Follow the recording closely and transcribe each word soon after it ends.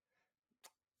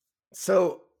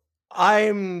So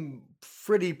I'm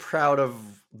pretty proud of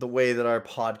the way that our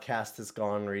podcast has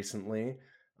gone recently.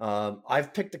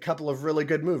 I've picked a couple of really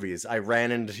good movies. I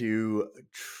ran into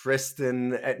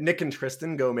Nick and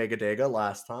Tristan Go Megadega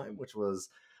last time, which was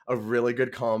a really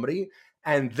good comedy.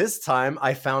 And this time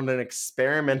I found an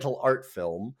experimental art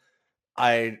film.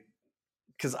 I,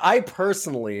 because I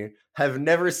personally have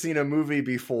never seen a movie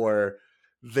before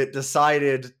that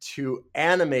decided to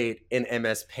animate in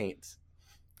MS Paint.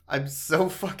 I'm so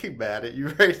fucking mad at you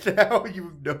right now. You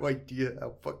have no idea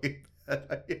how fucking mad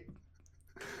I am.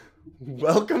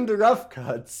 Welcome to Rough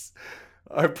Cuts,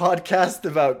 our podcast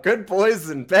about good boys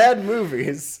and bad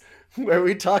movies, where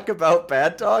we talk about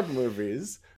bad dog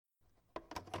movies.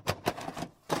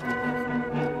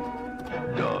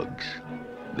 Dogs,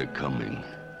 they're coming.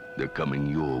 They're coming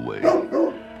your way.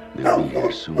 They'll be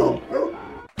here soon.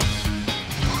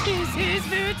 This is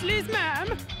Wurtley's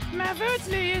mom. My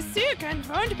Wurtley is sick and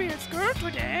won't be at school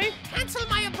today. Cancel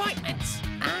my appointment.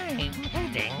 I'm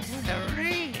heading to the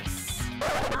race.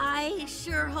 I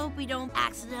sure hope we don't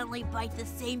accidentally bite the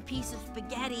same piece of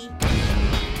spaghetti.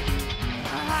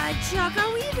 Chuck,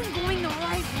 are we even going the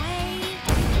right way?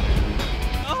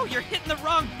 Oh, you're hitting the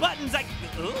wrong buttons.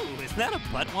 Ooh, is that a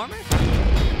butt warmer?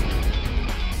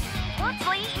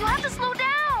 Wurtley, you have to slow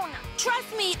down.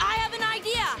 Trust me, I have an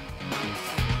idea.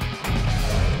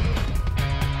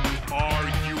 Are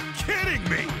you kidding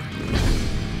me?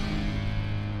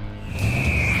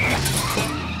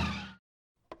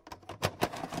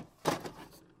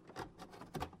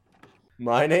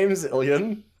 My name's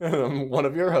Ilyan, and I'm one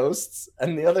of your hosts,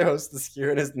 and the other host is here,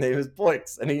 and his name is Boix,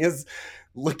 and he is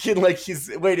looking like he's...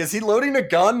 Wait, is he loading a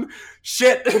gun?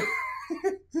 Shit!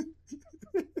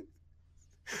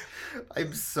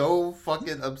 I'm so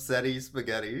fucking upsetty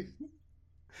spaghetti.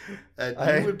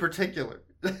 And you in particular.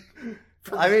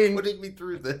 For putting me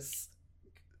through this.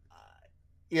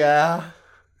 Yeah.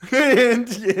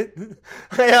 And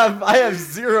I have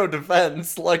zero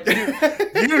defense. Like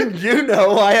you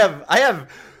know, I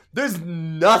have there's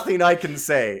nothing I can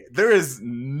say. There is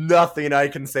nothing I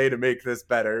can say to make this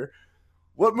better.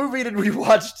 What movie did we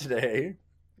watch today?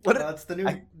 It's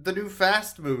the new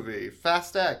Fast movie,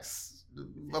 Fast X,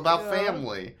 about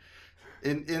family.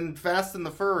 In Fast and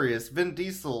the Furriest, Vin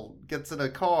Diesel gets in a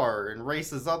car and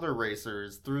races other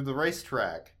racers through the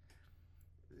racetrack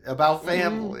about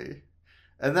family.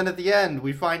 And then at the end,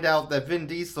 we find out that Vin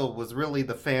Diesel was really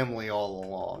the family all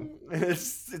along.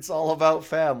 It's all about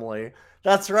family.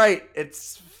 That's right.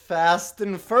 It's Fast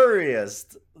and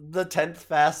Furriest. The 10th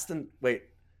Fast and... Wait.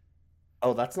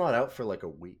 Oh, that's not out for like a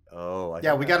week. Oh,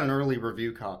 yeah, we got an early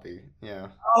review copy. Yeah.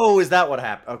 Oh, is that what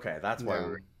happened? Okay, that's why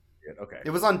we're... Okay. It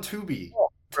was on Tubi.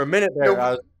 For a minute there,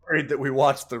 I was worried that we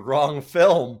watched the wrong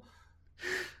film.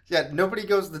 Yeah, nobody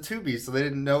goes to Tubi, so they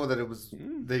didn't know that it was...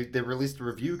 They released a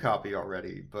review copy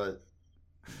already, but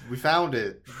we found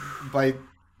it by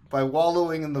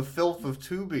wallowing in the filth of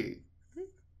Tubi.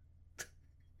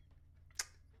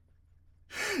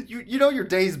 You know your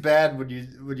day's bad when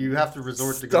you have to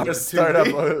resort to going to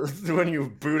Tubi. When you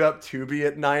boot up Tubi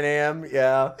at 9 a.m.,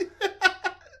 yeah.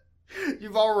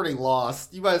 You've already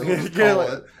lost. You might as well just call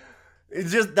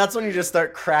it. That's when you just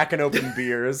start cracking open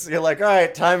beers. You're like, all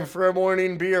right, time for a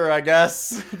morning beer, I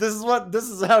guess. This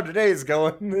is how today's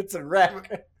going. It's a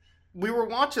wreck. We were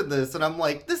watching this, and I'm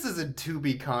like, this isn't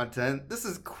Tubi content. This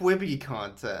is Quibi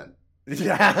content.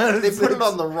 Yeah, they put it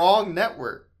on the wrong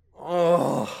network.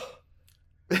 Oh.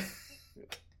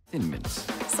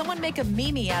 Someone make a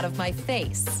meme out of my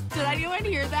face. Did anyone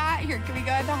hear that? Here, can we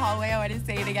go in the hallway? I want to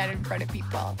say it again in front of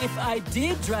people. If I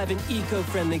did drive an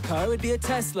eco-friendly car, it would be a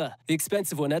Tesla. The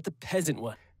expensive one, not the peasant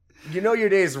one. You know your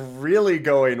day's really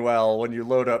going well when you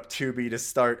load up Tubi to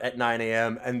start at 9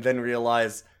 a.m. and then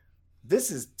realize, this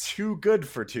is too good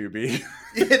for Tubi.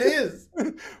 It is.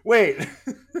 Wait.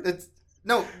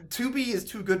 No, Tubi is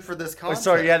too good for this content. Oh,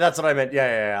 sorry, yeah, that's what I meant.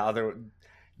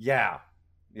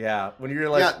 Yeah, when you're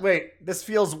like, wait, this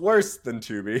feels worse than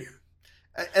Tubi.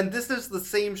 And this is the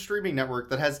same streaming network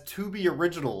that has Tubi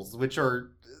originals, which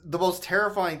are the most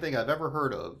terrifying thing I've ever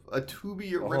heard of. A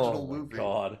Tubi original movie. Oh,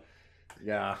 God.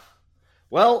 Yeah.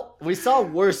 Well, we saw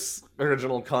worse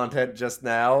original content just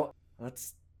now.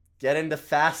 Let's get into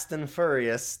Fast and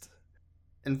Furriest.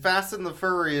 In Fast and the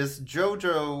Furriest,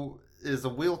 Jojo is a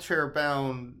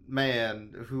wheelchair-bound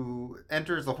man who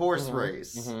enters a horse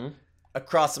race. Mm-hmm.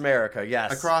 Across America,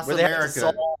 yes. Across Where America. They have to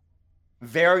solve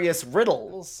various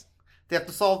riddles. They have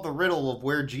to solve the riddle of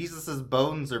where Jesus'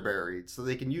 bones are buried, so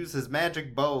they can use his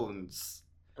magic bones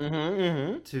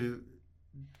to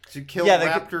kill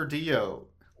Raptor Dio.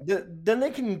 Then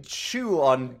they can chew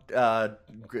on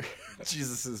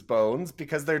Jesus' bones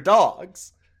because they're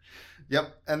dogs.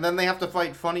 Yep, and then they have to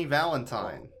fight Funny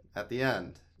Valentine at the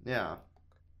end. Yeah.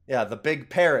 Yeah, the big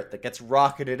parrot that gets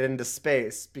rocketed into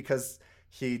space because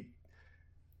he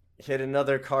hit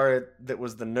another car that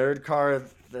was the nerd car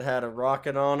that had a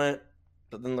rocket on it,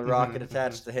 but then the rocket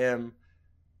attached to him,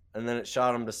 and then it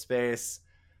shot him to space.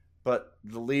 But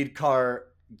the lead car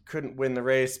couldn't win the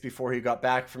race before he got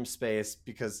back from space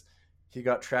because he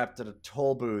got trapped at a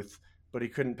toll booth, but he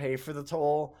couldn't pay for the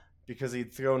toll because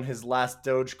he'd thrown his last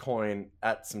Dogecoin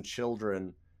at some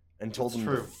children and told them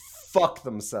to fuck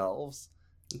themselves.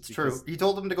 It's true. He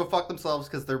told them to go fuck themselves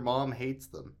because their mom hates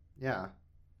them. Yeah.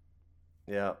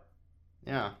 Yeah.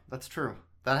 Yeah, that's true.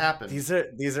 That happened.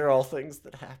 These are all things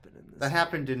that happen in this. That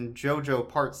happened in JoJo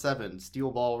Part 7,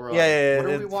 Steel Ball Run. Yeah.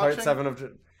 What are we watching? Part 7 of...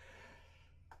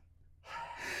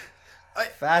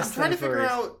 I'm trying to figure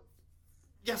out...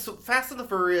 Yeah, so Fast and the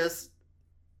Furriest...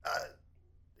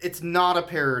 it's not a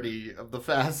parody of the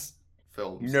Fast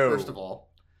films, first of all.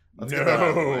 Let's get that out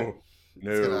of the way.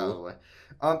 Let's get that out of the way.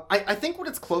 I think what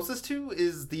it's closest to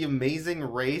is The Amazing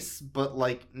Race, but,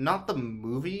 like, not the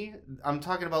movie. I'm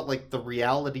talking about, like, the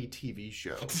reality TV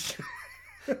show.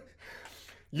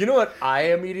 You know what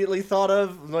I immediately thought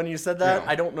of when you said that? Yeah.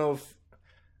 I don't know if...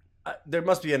 there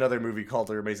must be another movie called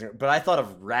The Amazing... But I thought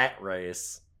of Rat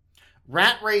Race.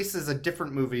 Rat Race is a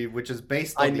different movie, which is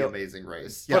based on The Amazing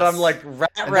Race. Yes. But I'm like, Rat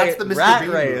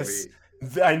Race...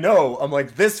 I know. I'm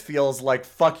like, this feels like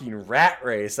fucking Rat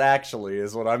Race, actually,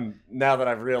 is what I'm... Now that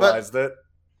I've realized it.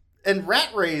 And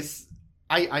Rat Race...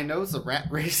 I know it's a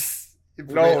Rat Race.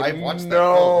 I've watched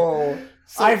that film.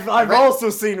 So I've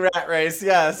also seen Rat Race,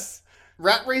 yes.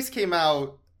 Rat Race came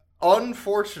out,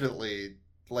 unfortunately,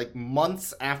 like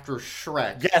months after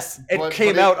Shrek. Yes, it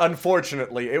came out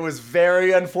unfortunately. It was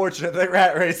very unfortunate that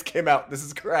Rat Race came out. This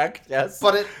is correct, yes.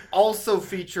 But it also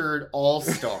featured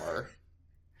All-Star.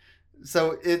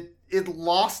 So it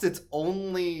lost its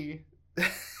only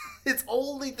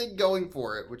thing going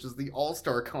for it, which is the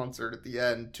All-Star concert at the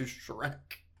end to Shrek.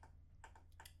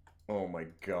 Oh my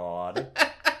god.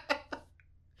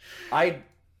 I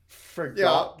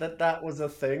forgot that was a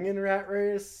thing in Rat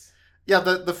Race. Yeah,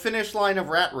 the finish line of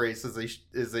Rat Race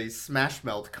is a Smash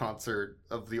Mouth concert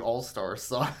of the All-Star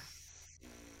song.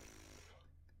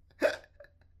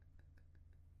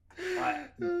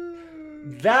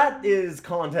 That is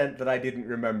content that I didn't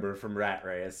remember from Rat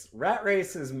Race. Rat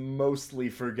Race is mostly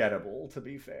forgettable, to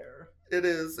be fair. It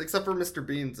is, except for Mr.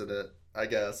 Bean's in it, I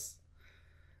guess.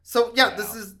 So, yeah,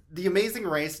 this is The Amazing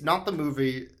Race, not the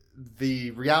movie, the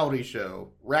reality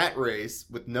show, Rat Race,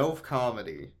 with no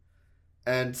comedy,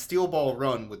 and Steel Ball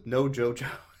Run with no JoJo.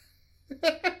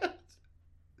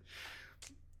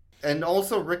 And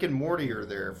also Rick and Morty are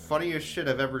there. Funniest shit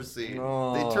I've ever seen.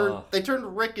 Oh. They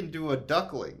turned Rick into a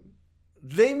duckling.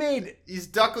 He's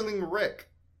duckling Rick.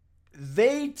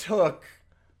 They took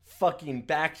fucking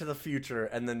Back to the Future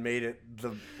and then made it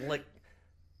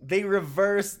they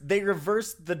reversed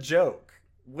the joke,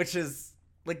 which is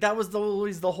like that was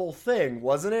always the whole thing,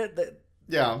 wasn't it?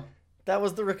 That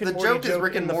was the Rick and Morty joke. The joke is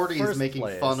Rick and Morty is making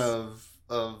place. Fun of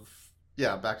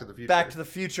Back to the Future. Back to the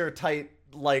Future type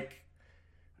like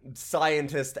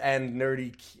scientist and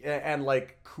nerdy and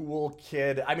like cool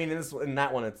kid. I mean, in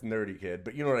that one it's nerdy kid,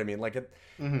 but you know what I mean. Like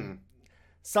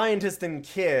scientist and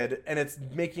kid, and it's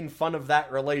making fun of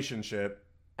that relationship,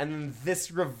 and then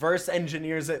this reverse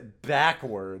engineers it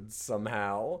backwards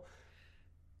somehow.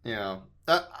 Yeah.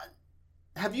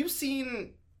 Have you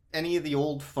seen any of the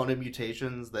old Fun of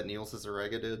Mutations that Neil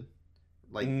Cicerega did?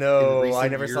 Like, no, I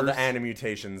never saw the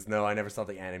Animutations. No, I never saw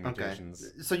the Animutations.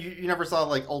 Okay. So you never saw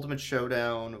like Ultimate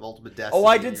Showdown of Ultimate Destiny? Oh,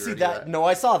 I did see that. No,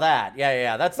 I saw that.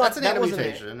 Yeah. That's an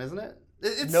Animutation, isn't it?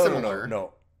 It's no,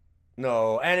 similar.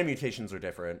 No, Animutations are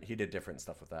different. He did different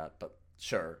stuff with that, but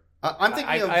sure. I'm thinking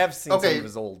I have seen some of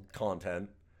his old content.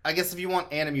 I guess if you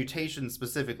want Animutation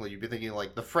specifically, you'd be thinking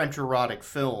like the French erotic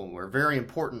film, or very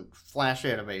important flash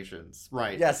animations,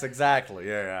 right? Yes, exactly.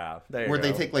 Yeah. Where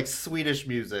they take like Swedish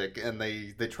music and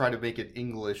they try to make it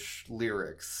English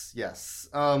lyrics. Yes,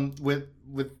 with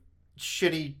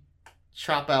shitty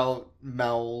chop out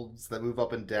mouths that move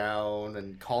up and down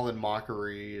and call in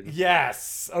mockery. And...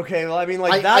 Yes. Okay. Well, I mean,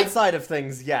 like that side of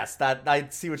things. Yes, that I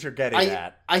see what you're getting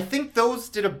at. I think those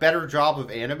did a better job of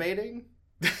animating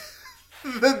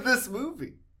than this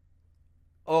movie.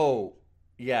 Oh,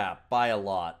 yeah, by a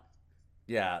lot.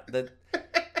 Yeah,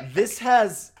 this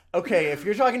has... Okay, if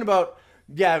you're talking about...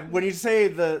 Yeah, when you say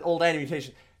the old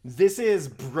Animutation, this is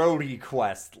Brody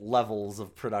Quest levels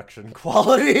of production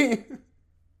quality.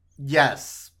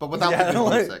 Yes, but without the good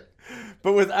music.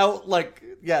 But without,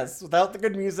 without the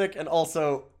good music, and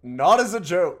also not as a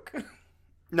joke.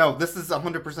 No, this is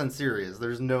 100% serious.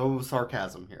 There's no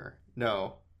sarcasm here.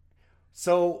 No.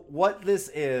 So what this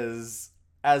is,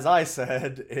 as I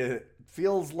said, it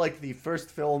feels like the first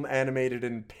film animated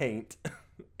in paint.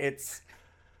 It's...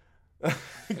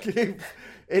 it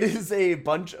is a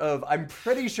bunch of... I'm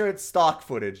pretty sure it's stock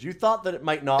footage. You thought that it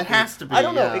might not be. It has to be, I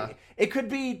don't know. yeah. It could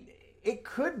be...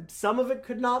 Some of it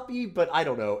could not be, but I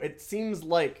don't know. It seems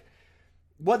like...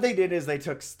 What they did is they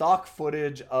took stock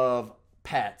footage of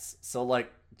pets. So,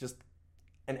 like, just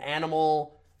an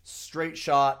animal, straight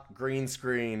shot, green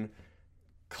screen,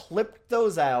 clipped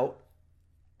those out,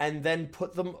 and then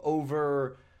put them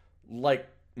over, like,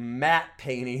 matte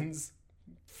paintings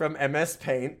from MS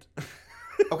Paint.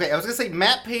 Okay, I was gonna say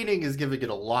matte painting is giving it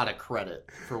a lot of credit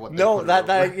for what.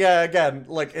 Yeah, again,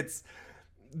 like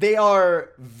they are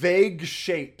vague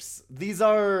shapes.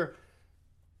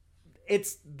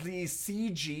 It's the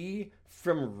CG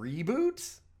from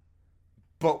Reboot,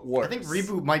 but worse. I think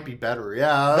Reboot might be better.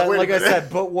 Yeah, like I said,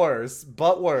 but worse.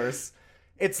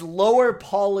 It's lower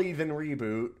poly than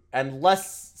Reboot and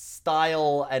less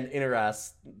style and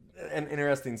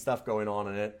interesting stuff going on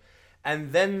in it.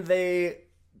 And then they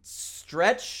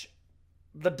stretch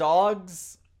the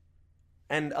dogs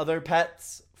and other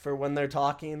pets for when they're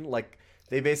talking. Like,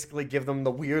 they basically give them the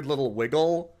weird little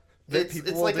wiggle that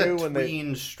people will do. It's like a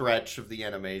tween stretch of the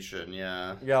animation,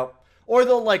 yeah. Yep. Or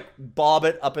they'll, like, bob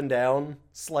it up and down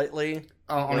slightly.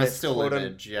 On a still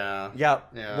image, yeah.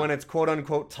 Yep. Yeah. When it's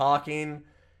quote-unquote talking.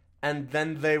 And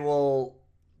then they will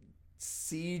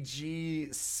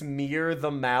CG smear the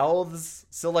mouths.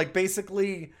 So, like,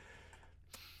 basically...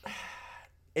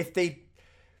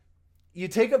 You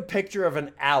take a picture of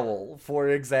an owl, for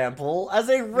example, as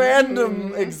a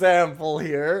random example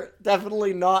here,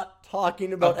 definitely not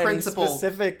talking about any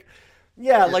specific...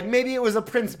 Yeah, like maybe it was a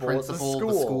principal at the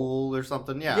school or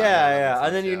something, yeah. Yeah.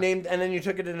 And then you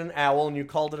took it in an owl and you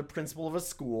called it a principal of a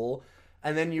school,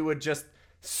 and then you would just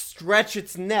stretch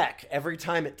its neck every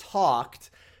time it talked,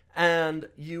 and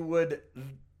you would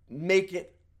make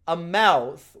it a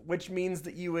mouth, which means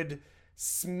that you would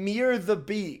smear the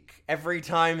beak every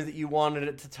time that you wanted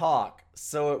it to talk,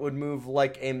 so it would move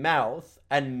like a mouth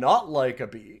and not like a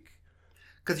beak.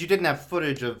 Because you didn't have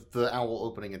footage of the owl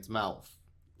opening its mouth.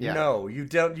 Yeah. No, you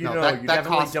don't. You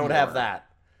definitely don't have that.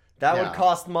 That would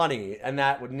cost money, and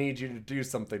that would need you to do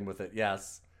something with it.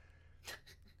 Yes.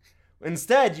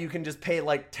 Instead, you can just pay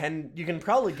like 10. You can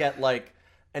probably get like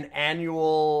an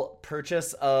annual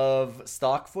purchase of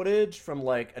stock footage from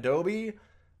like Adobe.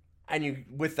 And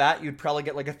with that, you'd probably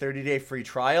get like a 30-day free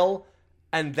trial,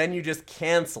 and then you just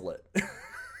cancel it.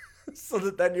 So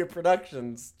that then your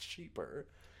production's cheaper.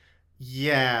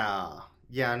 Yeah,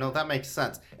 no, that makes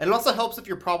sense. And it also helps if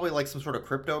you're probably like some sort of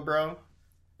crypto bro,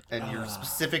 and you're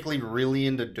specifically really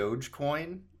into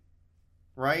Dogecoin,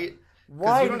 right?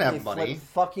 Why you don't have they money. Flip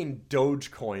fucking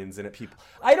Dogecoins in it, people?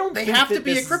 They have to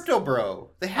be a crypto bro.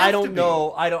 They have to be.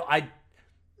 I don't know.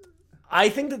 I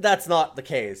think that that's not the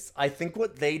case. I think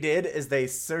what they did is they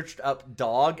searched up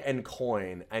dog and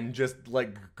coin and just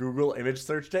like Google image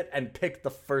searched it and picked the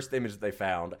first image that they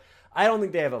found. I don't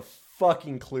think they have a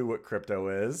fucking clue what crypto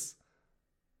is.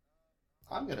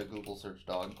 I'm gonna Google search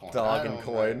dog coin. Dog and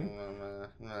coin.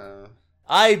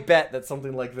 I bet that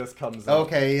something like this comes up.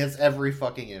 Okay, it's every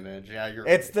fucking image. Yeah, you're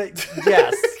right. It's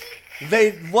yes.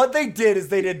 What they did is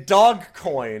they did dog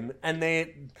coin and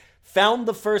they found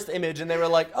the first image and they were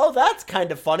like, oh, that's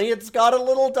kind of funny. It's got a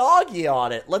little doggy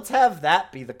on it. Let's have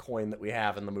that be the coin that we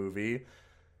have in the movie.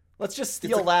 Let's just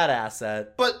steal that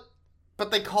asset. But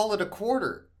they call it a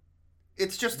quarter.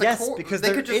 It's just a quarter. Because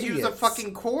they could just idiots. use a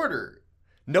fucking quarter.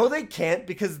 No, they can't,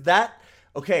 because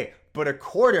okay, but a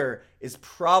quarter is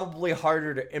probably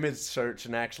harder to image search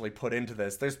and actually put into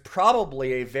this. There's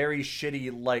probably a very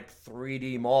shitty, like,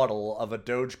 3D model of a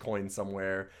Dogecoin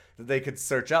somewhere that they could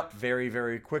search up very,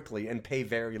 very quickly and pay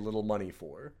very little money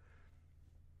for.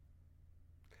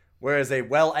 Whereas a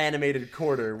well-animated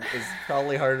quarter is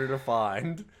probably harder to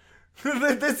find.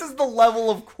 This is the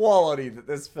level of quality that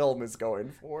this film is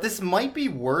going for. This might be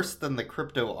worse than the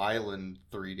Crypto Island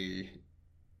 3D.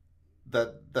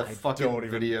 That fucking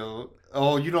video.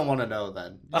 Oh, you don't want to know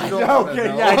then. I don't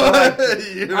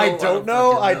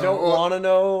know. I don't want to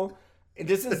know.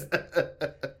 This is...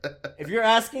 If you're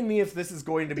asking me if this is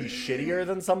going to be shittier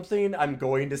than something, I'm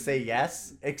going to say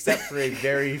yes, except for a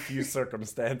very few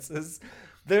circumstances.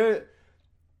 I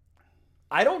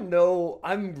don't know.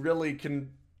 I'm really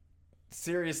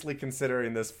seriously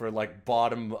considering this for, like,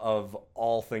 bottom of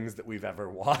all things that we've ever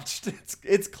watched.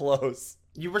 It's close.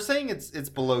 You were saying it's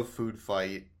below Food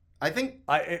Fight. I think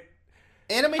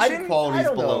Animation quality is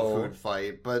below know. Food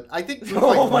Fight, but I think Food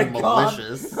Fight's more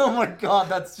malicious. Oh my god,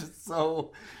 that's just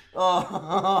so...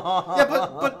 Yeah,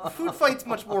 but Food Fight's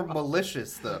much more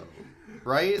malicious, though,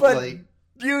 right? But like,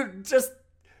 you just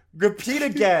repeat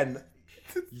again.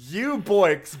 You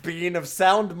boiks, being of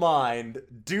sound mind,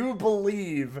 do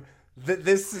believe that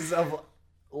this is of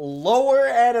lower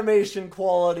animation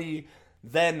quality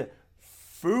than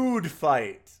Food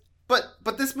Fight.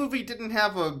 But this movie didn't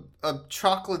have a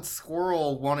chocolate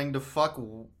squirrel wanting to fuck,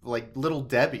 like, Little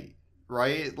Debbie,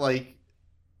 right? Like,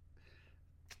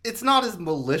 it's not as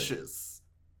malicious.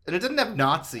 And it didn't have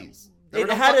Nazis. There were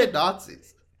no fucking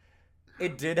Nazis.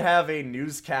 It did have a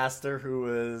newscaster who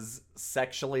was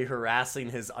sexually harassing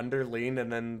his underling and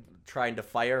then trying to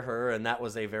fire her, and that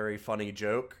was a very funny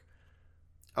joke.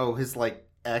 Oh, his, like,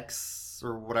 ex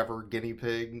or whatever guinea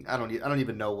pig. I don't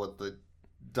even know what the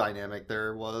dynamic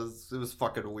there was. It was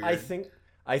fucking weird. I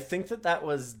think that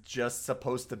was just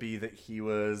supposed to be that he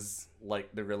was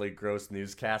like the really gross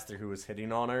newscaster who was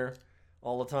hitting on her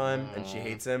all the time and she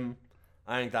hates him.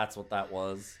 I think that's what that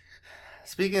was.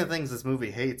 Speaking of things this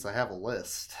movie hates, I have a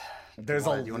list. There's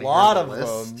a lot of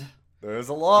them. There's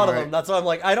a lot of them. That's why I'm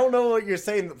like, I don't know what you're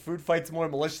saying that Food Fight's more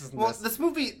malicious than this. This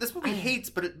movie hates,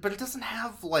 but it doesn't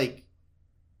have like,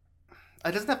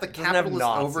 it doesn't have the capitalist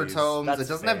overtones. It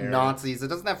doesn't have Nazis. It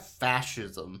doesn't have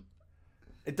fascism.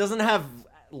 It doesn't have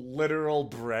literal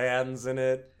brands in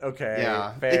it. Okay,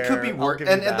 yeah, fair. It could be worse.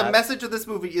 And the message of this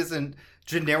movie isn't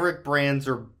generic brands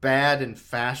are bad and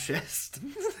fascist.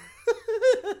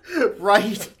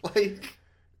 Right? Like,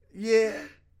 yeah,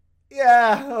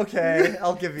 okay,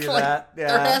 I'll give you like, that. Yeah,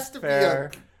 there has to be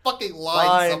a fucking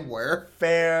line somewhere.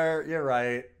 Fair, you're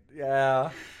right.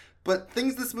 Yeah. But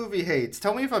things this movie hates.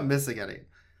 Tell me if I'm missing any.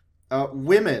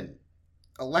 Women,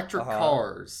 electric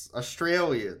cars,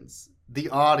 Australians, the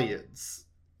audience,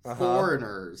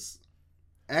 foreigners,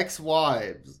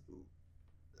 ex-wives,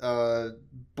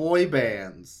 boy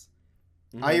bands,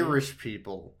 Irish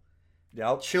people,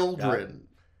 children,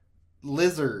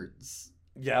 lizards,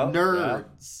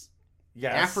 nerds,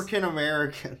 African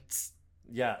Americans,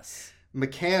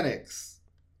 mechanics,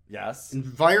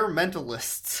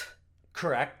 environmentalists.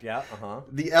 Correct, yeah,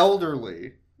 the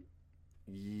elderly.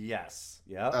 Yes,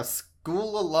 a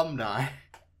school alumni.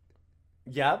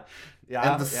 Yep,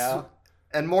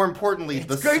 and more importantly,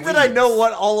 it's great that I know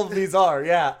what all of these are,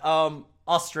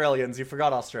 Australians, you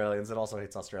forgot Australians, it also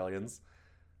hates Australians.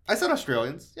 I said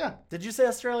Australians, yeah. Did you say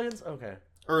Australians? Okay.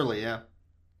 Early, yeah.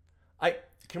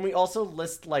 Can we also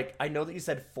list, like, I know that you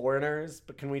said foreigners,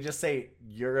 but can we just say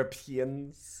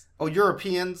Europeans? Oh,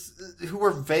 Europeans who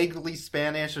are vaguely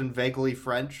Spanish and vaguely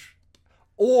French?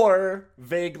 Or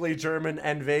vaguely German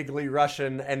and vaguely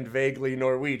Russian and vaguely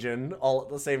Norwegian all at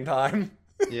the same time.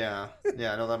 Yeah,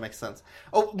 no, that makes sense.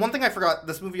 Oh, one thing I forgot,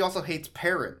 this movie also hates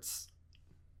parents.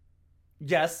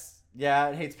 Yes, yeah,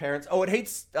 it hates parents. Oh, it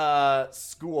hates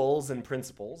schools and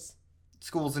principals.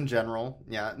 Schools in general,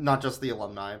 yeah. Not just the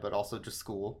alumni, but also just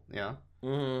school, yeah.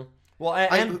 Mm-hmm. Well,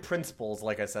 and principals,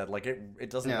 like I said. Like,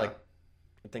 it doesn't, like,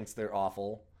 it thinks they're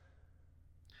awful.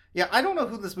 Yeah, I don't know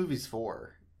who this movie's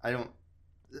for.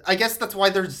 I guess that's why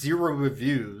there's 0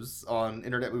 reviews on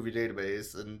Internet Movie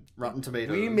Database and Rotten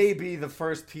Tomatoes. We may be the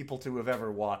first people to have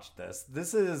ever watched this.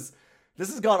 This has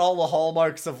got all the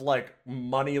hallmarks of, like,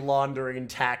 money laundering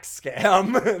tax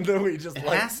scam that we just,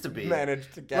 has to be.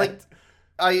 Managed to get.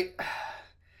 Like,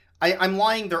 I'm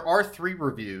lying. There are 3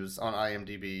 reviews on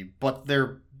IMDb, but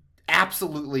they're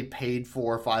absolutely paid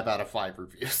for 5 out of 5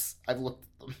 reviews. I've looked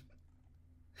at them.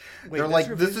 Wait, they're like,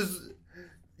 this is...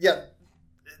 Yeah,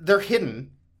 they're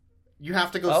hidden. You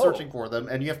have to go searching for them,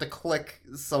 and you have to click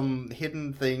some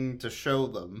hidden thing to show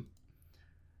them.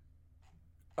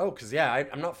 Oh, because,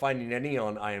 I'm not finding any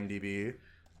on IMDb.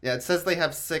 Yeah, it says they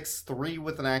have 6, 3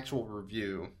 with an actual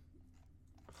review.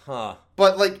 Huh.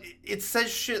 But, like, it says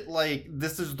shit like,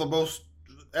 this is the most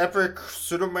epic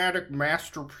cinematic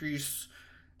masterpiece,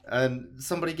 and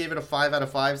somebody gave it a 5 out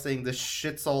of 5 saying this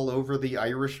shit's all over The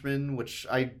Irishman, which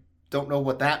I don't know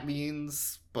what that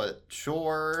means, but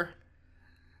sure.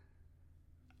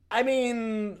 I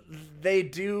mean, they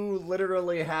do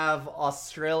literally have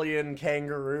Australian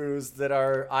kangaroos that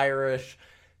are Irish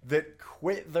that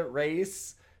quit the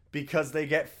race because they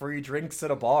get free drinks at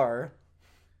a bar.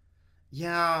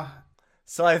 Yeah.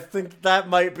 So I think that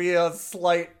might be a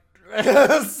slight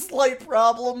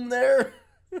problem there.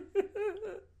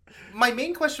 My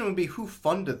main question would be who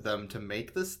funded them to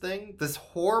make this thing? This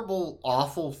horrible,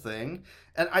 awful thing.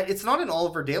 And it's not an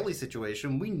Oliver Daly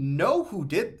situation. We know who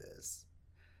did this.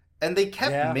 And they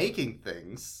kept making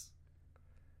things.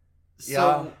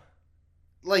 So,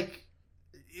 like,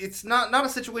 it's not a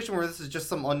situation where this is just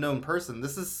some unknown person.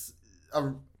 This is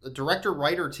a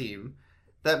director-writer team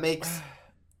that makes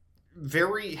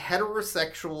very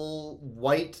heterosexual,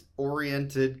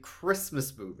 white-oriented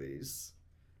Christmas movies.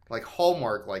 Like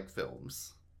Hallmark-like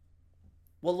films.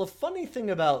 Well, the funny thing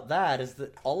about that is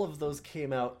that all of those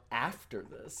came out after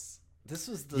this. This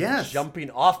was the jumping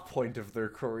off point of their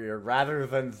career rather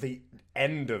than the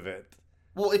end of it.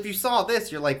 Well, if you saw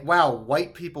this, you're like, wow,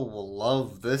 white people will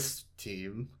love this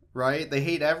team, right? They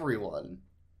hate everyone.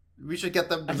 We should get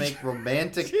them to make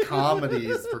romantic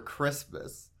comedies for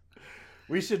Christmas.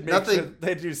 We should make sure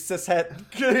they do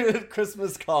cishet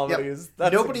Christmas comedies.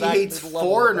 Yep. Nobody hates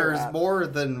foreigners more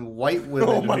than white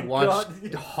women who watch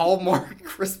Hallmark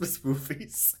Christmas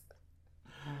movies.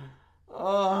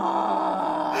 Right?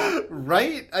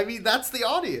 I mean, that's the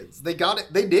audience. They got it.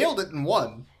 They nailed it in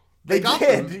one. They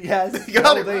did, yes. They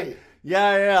got it right.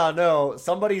 Yeah, no.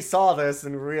 Somebody saw this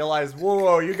and realized,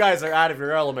 whoa, you guys are out of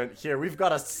your element here. We've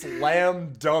got a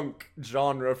slam dunk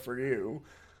genre for you.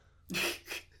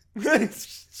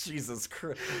 Jesus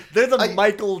Christ. They're the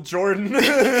Michael Jordan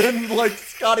and like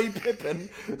Scottie Pippen.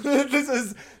 This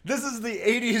is the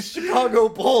 80s Chicago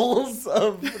Bulls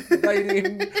of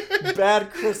writing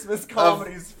bad Christmas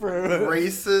comedies for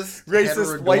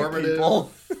racist white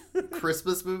people.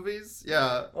 Christmas movies?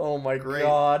 Yeah. Oh my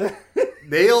God.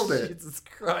 Nailed it. Jesus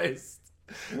Christ.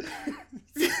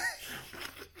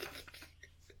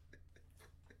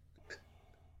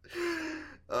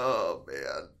 Oh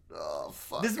man. Oh,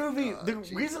 fuck. This movie, the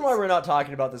reason why we're not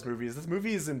talking about this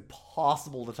movie is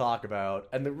impossible to talk about.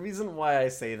 And the reason why I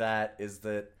say that is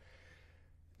that...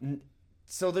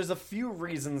 So there's a few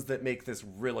reasons that make this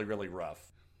really, really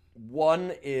rough.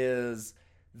 One is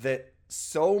that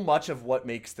so much of what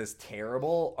makes this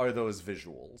terrible are those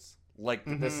visuals. Like,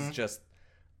 this is just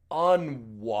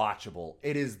unwatchable.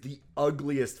 It is the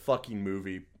ugliest fucking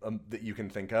movie that you can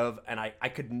think of, and I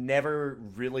could never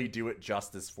really do it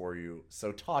justice for you.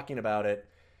 So talking about it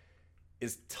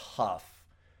is tough.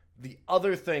 The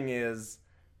other thing is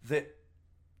that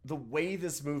the way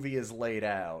this movie is laid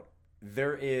out,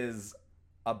 there is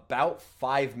about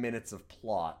 5 minutes of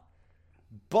plot,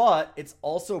 but it's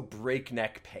also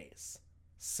breakneck pace.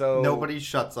 So nobody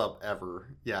shuts up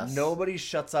ever. Yes. Nobody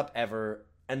shuts up ever.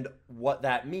 And what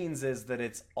that means is that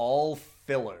it's all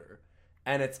filler.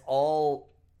 And it's all,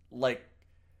 like,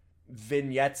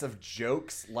 vignettes of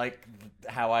jokes, like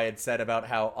how I had said about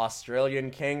how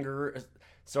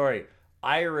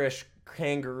Irish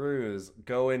kangaroos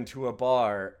go into a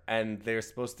bar and they're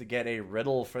supposed to get a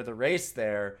riddle for the race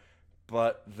there,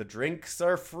 but the drinks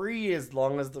are free as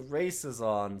long as the race is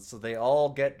on, so they all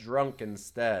get drunk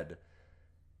instead.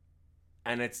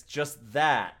 And it's just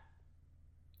that.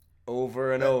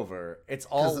 Over and over. It's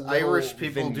all because Irish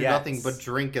people vignettes. Do nothing but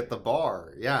drink at the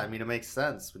bar. Yeah, I mean, it makes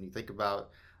sense when you think about,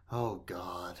 oh,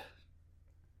 God.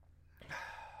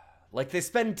 Like, they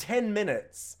spend 10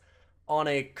 minutes on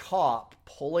a cop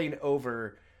pulling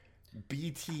over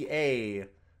BTA,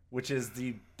 which is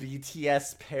the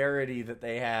BTS parody that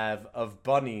they have of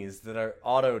bunnies that are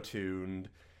auto-tuned.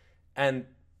 And,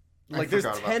 like, there's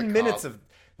 10 minutes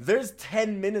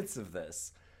of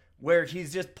this where he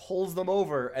just pulls them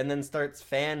over and then starts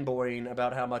fanboying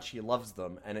about how much he loves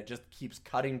them. And it just keeps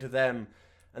cutting to them.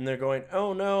 And they're going,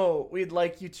 oh no, we'd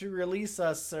like you to release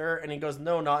us, sir. And he goes,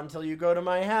 no, not until you go to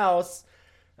my house.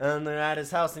 And they're at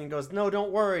his house and he goes, no, don't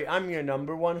worry, I'm your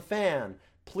 #1 fan.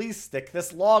 Please stick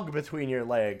this log between your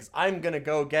legs. I'm gonna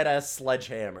go get a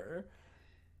sledgehammer.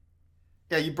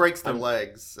 Yeah, he breaks their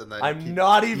legs. And then I'm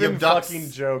not even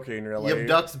fucking joking, really. He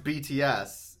abducts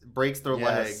BTS, breaks their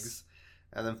legs,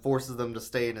 and then forces them to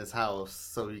stay in his house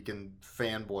so he can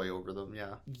fanboy over them,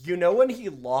 yeah. You know when he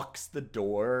locks the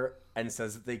door and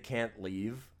says that they can't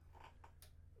leave?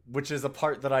 Which is a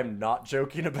part that I'm not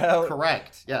joking about.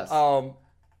 Correct, yes.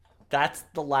 That's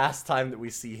the last time that we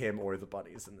see him or the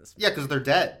bunnies in this movie. Yeah, because they're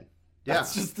dead. Yeah.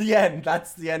 That's just the end.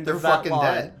 That's the end of that They're fucking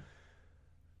line. dead.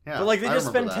 Yeah, but, like, they just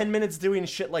spend 10 minutes doing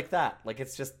shit like that. Like,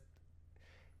 it's just...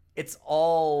 It's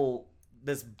all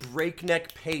this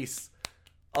breakneck pace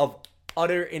of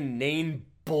utter inane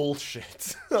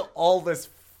bullshit. All this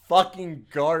fucking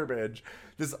garbage.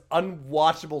 This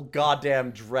unwatchable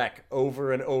goddamn dreck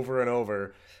over and over and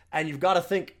over. And you've got to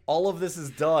think all of this is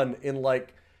done in,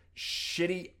 like,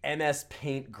 shitty MS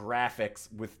Paint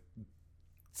graphics with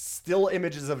still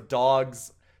images of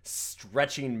dogs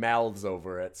stretching mouths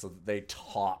over it so that they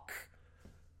talk.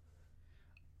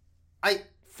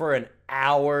 For an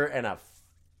hour and a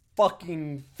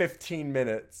fucking 15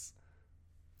 minutes.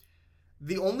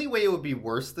 The only way it would be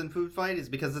worse than Food Fight is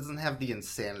because it doesn't have the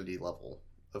insanity level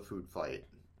of Food Fight.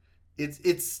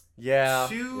 It's Yeah.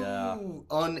 too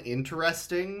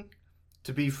uninteresting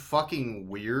to be fucking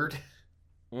weird.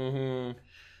 Mm-hmm.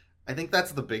 I think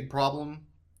that's the big problem.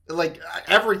 Like,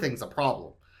 everything's a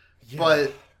problem. Yeah.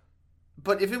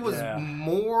 But if it was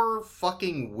more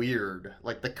fucking weird,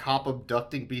 like the cop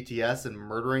abducting BTS and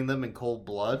murdering them in cold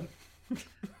blood.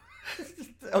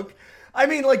 Okay. I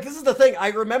mean, like, this is the thing. I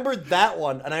remembered that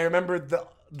one, and I remembered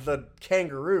the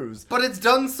kangaroos. But it's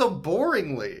done so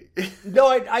boringly. No,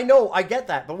 I know, I get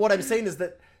that. But what I'm saying is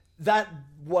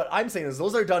what I'm saying is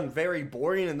those are done very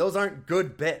boring, and those aren't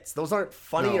good bits. Those aren't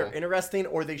funny or interesting,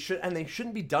 or they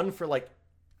shouldn't be done for like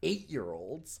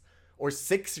 8-year-olds or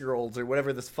 6-year-olds or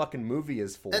whatever this fucking movie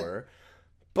is for.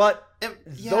 But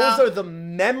those are the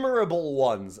memorable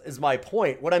ones, is my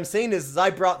point. What I'm saying is I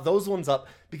brought those ones up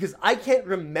because I can't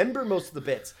remember most of the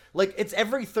bits. Like, it's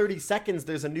every 30 seconds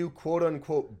there's a new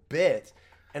quote-unquote bit,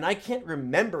 and I can't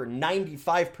remember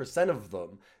 95% of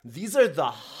them. These are the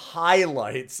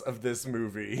highlights of this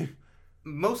movie.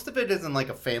 Most of it is in, like,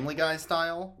 a Family Guy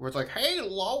style, where it's like, hey,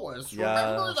 Lois,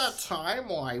 remember that time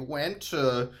when I went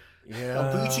to a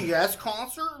BTS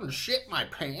concert and shit my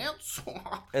pants?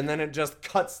 And then it just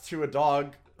cuts to a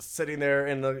dog sitting there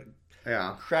in the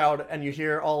crowd, and you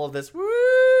hear all of this, woo!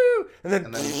 And then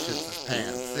he shits his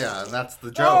pants. Yeah, and that's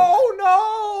the joke.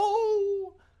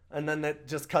 Oh, no! And then it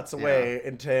just cuts away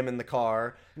into him in the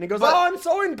car. And he goes, I'm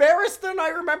so embarrassed, and I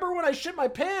remember when I shit my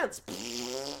pants.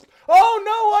 Oh,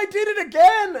 no, I did it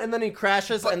again! And then he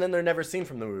crashes, and then they're never seen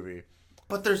from the movie.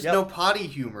 But there's no potty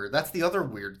humor. That's the other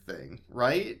weird thing,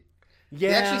 right? Yeah.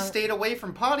 They actually stayed away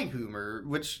from potty humor,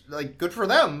 which, like, good for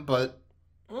them, but...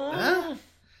 We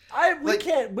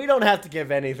don't have to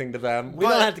give anything to them. We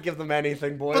don't have to give them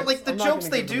anything, boys. But, like, the jokes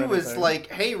they do is, like,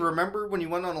 hey, remember when you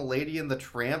went on a Lady and the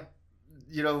Tramp,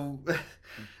 you know,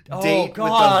 date with the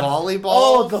volleyball?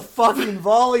 Oh, the fucking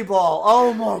volleyball.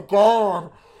 Oh, my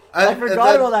God. I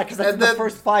forgot about that because that's in the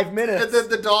first 5 minutes. And then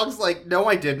the dog's like, no,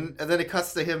 I didn't. And then it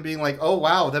cuts to him being like, oh,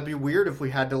 wow, that'd be weird if we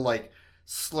had to, like,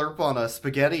 slurp on a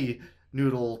spaghetti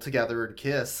noodle together and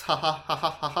kiss. Ha ha ha ha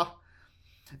ha ha.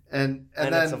 And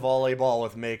then it's a volleyball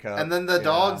with makeup. And then the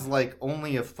dog's like,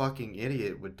 only a fucking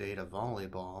idiot would date a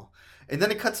volleyball. And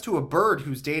then it cuts to a bird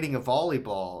who's dating a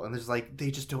volleyball. And there's like, they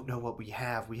just don't know what we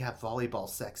have. We have volleyball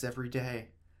sex every day.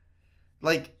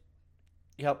 Like,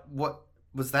 what...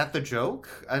 Was that the joke?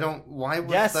 Why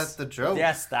was that the joke?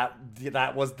 Yes, that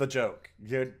was the joke.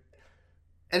 And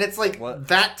it's like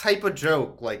that type of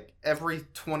joke, like every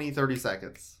 20, 30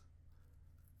 seconds.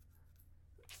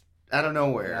 Out of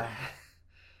nowhere.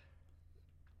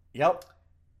 Yep.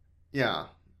 Yeah.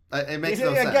 It makes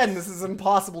no sense. Again, this is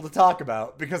impossible to talk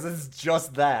about because it's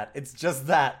just that. It's just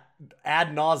that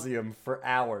ad nauseum for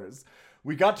hours.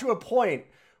 We got to a point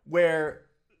where...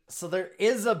 So there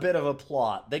is a bit of a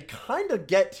plot. They kind of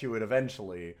get to it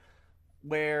eventually,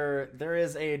 where there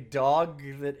is a dog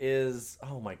that is...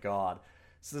 Oh my God.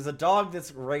 So there's a dog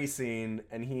that's racing,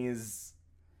 and he's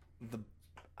the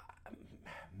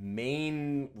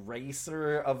main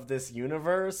racer of this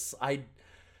universe. I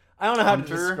don't know how to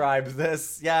describe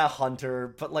this. Yeah,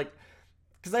 Hunter. But like...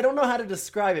 Because I don't know how to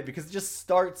describe it, because it just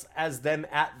starts as them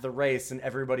at the race, and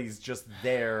everybody's just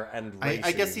there and racing.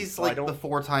 I guess he's like the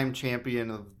 4-time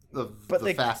champion of the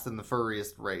Fast and the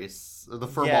Furriest race, or the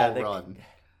Furball Run.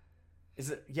 Is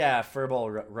it? Yeah,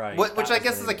 Furball Run. Which I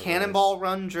guess is a Cannonball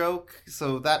Run joke,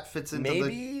 so that fits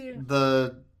into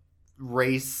the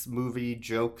race movie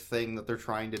joke thing that they're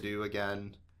trying to do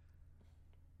again.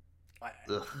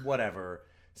 Whatever.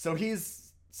 So he's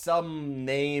some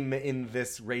name in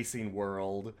this racing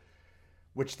world,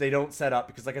 which they don't set up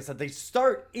because, like I said, they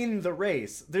start in the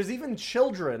race. There's even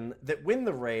children that win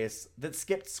the race that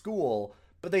skipped school,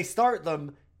 but they start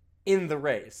them in the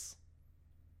race.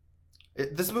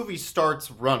 This movie starts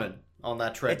running on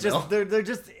that treadmill. They're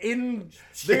just in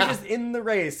the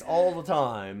race all the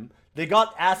time. They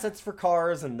got assets for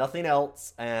cars and nothing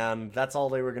else, and that's all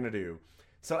they were gonna do.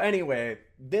 So anyway,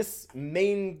 this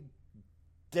main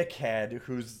dickhead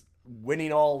who's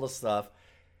winning all the stuff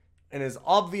and is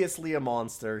obviously a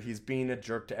monster. He's being a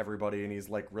jerk to everybody, and he's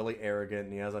like really arrogant,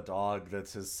 and he has a dog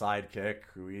that's his sidekick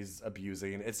who he's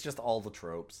abusing. It's just all the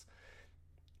tropes.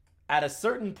 At a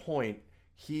certain point,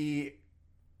 he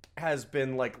has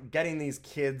been like getting these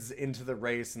kids into the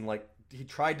race, and like he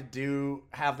tried to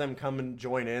have them come and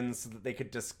join in so that they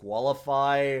could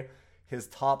disqualify his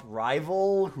top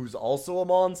rival, who's also a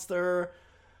monster,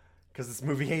 because this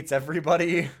movie hates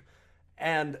everybody.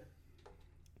 And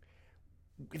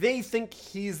they think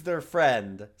he's their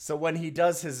friend, so when he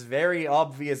does his very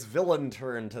obvious villain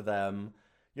turn to them,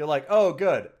 you're like, oh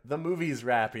good, the movie's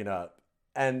wrapping up.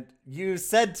 And you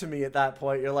said to me at that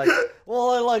point, you're like,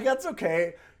 well, like, that's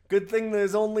okay. Good thing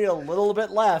there's only a little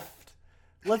bit left.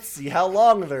 Let's see how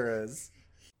long there is.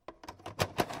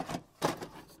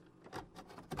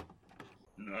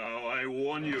 Now I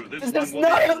warn you, this Does one will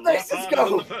none be a of this lot is harder than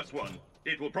go. the first one.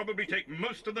 It will probably take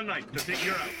most of the night to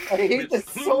figure out. I hate this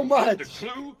so much. After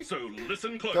clue, so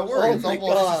listen close. Don't worry, Oh my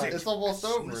God. it's almost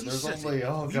over. There's only You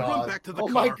run back to the Oh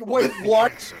car. my, wait,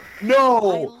 what?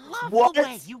 No! Love What? the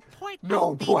way you point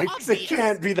No, out the boy, 'cause it obvious.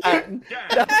 can't be that.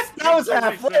 That was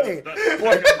halfway.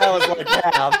 Boy, that was like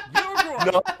half.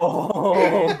 No,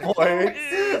 oh, boy.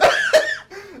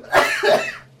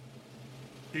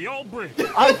 The old bridge.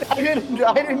 I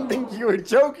didn't think you were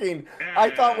joking. I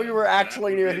thought we were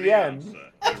actually near the end.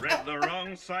 You read the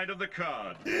wrong side of the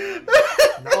card.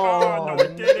 Oh,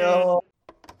 no.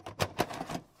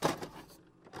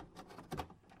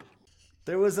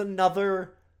 There was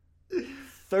another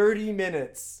 30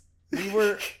 minutes. We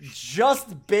were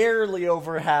just barely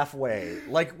over halfway.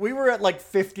 Like, we were at like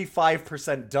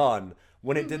 55% done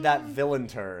when it did that villain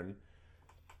turn.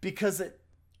 Because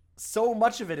so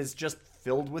much of it is just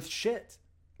filled with shit.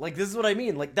 Like, this is what I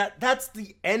mean. Like, that's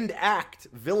the end act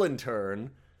villain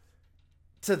turn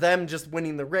to them just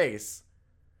winning the race.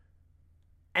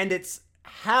 And it's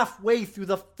halfway through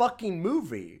the fucking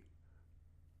movie.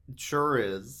 It sure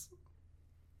is.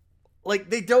 Like,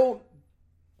 they don't...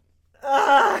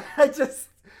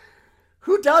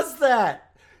 Who does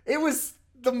that? It was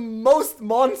the most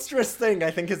monstrous thing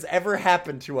I think has ever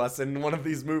happened to us in one of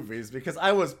these movies, because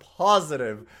I was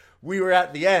positive we were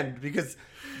at the end, because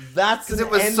that's an it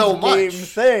was end so game much.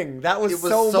 thing. That was, It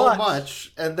was so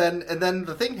much. And then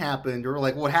the thing happened. You were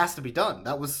like, well, it has to be done.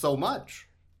 That was so much.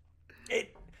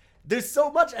 There's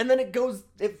so much, and then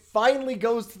it finally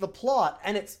goes to the plot,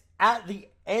 and it's at the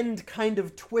end kind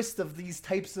of twist of these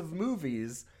types of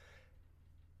movies,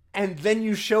 and then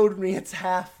you showed me it's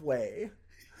halfway.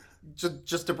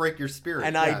 Just to break your spirit.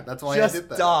 And that's why I did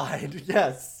that. Died.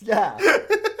 Yes, yeah.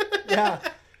 Yeah.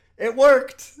 It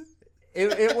worked.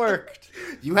 It worked.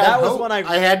 You had that was hope. when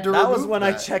I had to That was remove when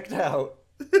I that. checked out.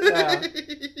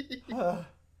 Yeah.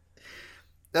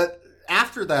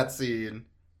 After that scene,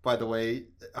 by the way,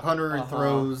 Hunter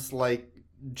throws like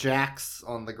jacks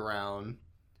on the ground,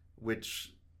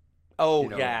 which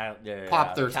yeah,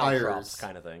 pop their tires, caltrops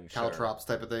kind of thing, caltrops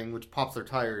type of thing, which pops their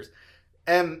tires,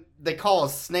 and they call a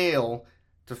snail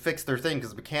to fix their thing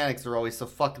because mechanics are always so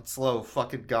fucking slow,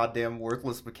 fucking goddamn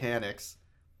worthless mechanics.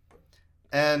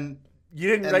 And you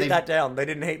didn't write that down. They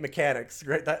didn't hate mechanics.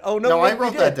 Right? I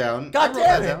wrote that down. God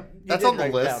damn it! That's on the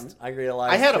list. I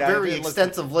realized. I had a very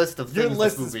extensive list of things your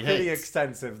list this movie is pretty hates.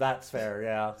 extensive. That's fair.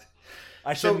 Yeah.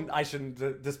 I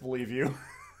shouldn't disbelieve you.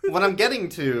 What I'm getting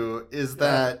to is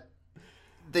that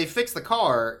they fix the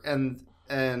car, and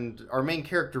our main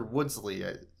character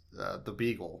Woodsley, the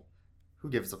beagle, who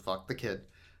gives a fuck, the kid,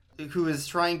 who is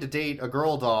trying to date a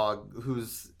girl dog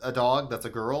who's a dog that's a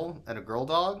girl and a girl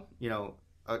dog. You know,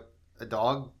 a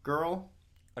dog girl.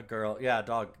 A girl, yeah,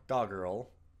 dog girl.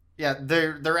 Yeah,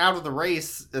 they're out of the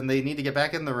race and they need to get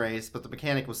back in the race, but the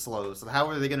mechanic was slow. So how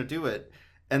are they going to do it?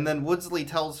 And then Woodsley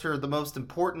tells her the most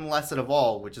important lesson of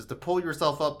all, which is to pull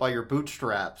yourself up by your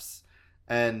bootstraps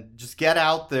and just get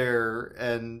out there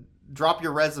and drop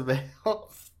your resume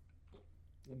off.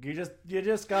 You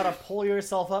just gotta pull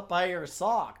yourself up by your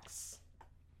socks.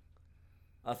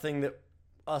 A thing that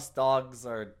us dogs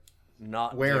are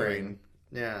not wearing.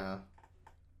 Doing.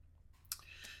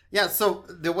 Yeah, so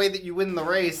the way that you win the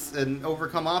race and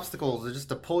overcome obstacles is just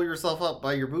to pull yourself up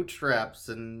by your bootstraps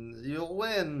and you'll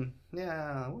win.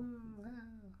 Yeah.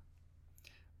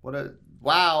 What a...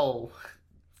 Wow.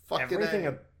 Fucking everything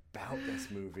about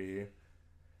this movie.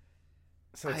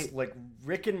 So it's like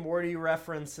Rick and Morty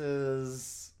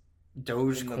references...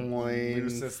 Dogecoin,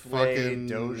 loosest fucking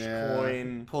way,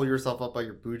 Dogecoin. Pull yourself up by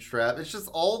your bootstrap. It's just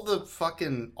all the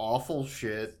fucking awful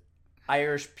shit.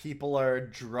 Irish people are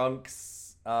drunks.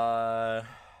 I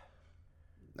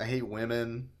hate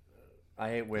women.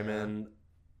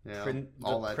 Yeah.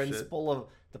 All that principal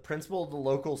of the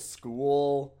local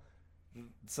school.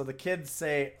 So the kids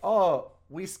say, "Oh,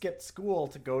 we skipped school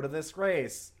to go to this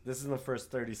race." This is in the first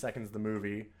 30 seconds of the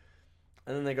movie,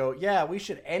 and then they go, "Yeah, we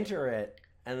should enter it."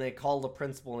 And they call the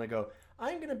principal and they go,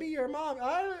 "I'm gonna be your mom.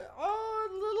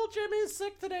 Little Jimmy's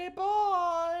sick today.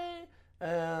 Bye."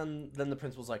 And then the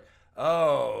principal's like,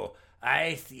 "Oh,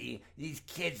 I see. These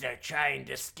kids are trying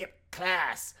to skip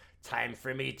class. Time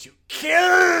for me to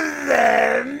kill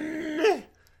them."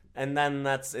 And then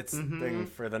that's its thing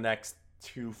for the next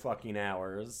 2 fucking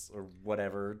hours or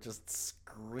whatever, just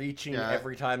screeching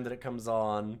every time that it comes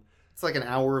on. It's like an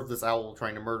hour of this owl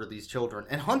trying to murder these children.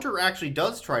 And Hunter actually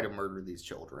does try to murder these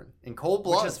children in cold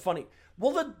blood. Which is funny.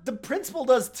 Well, the principal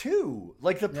does too.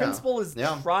 Like, the principal is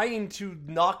trying to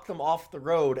knock them off the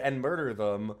road and murder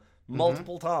them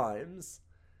multiple times.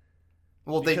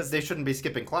 Well, they shouldn't be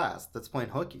skipping class. That's playing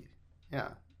hooky. Yeah.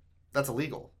 That's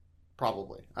illegal.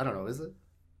 Probably. I don't know, is it?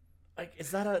 Like,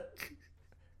 is that a...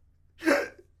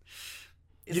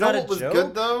 You know what was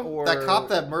good, though? Or... That cop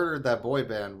that murdered that boy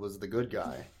band was the good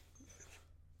guy.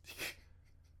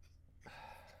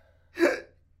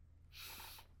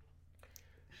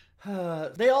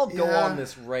 They all go on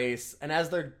this race, and as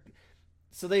they're...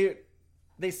 So they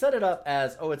set it up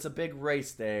as, oh, it's a big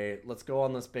race day. Let's go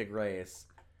on this big race.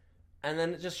 And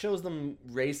then it just shows them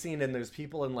racing, and there's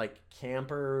people in, like,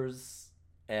 campers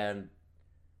and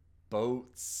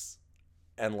boats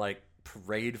and, like,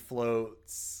 parade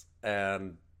floats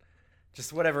and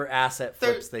just whatever asset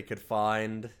flips they could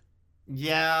find.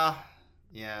 Yeah.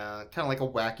 Yeah. Kind of like a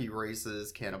wacky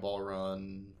races, Cannonball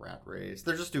Run, Rat Race.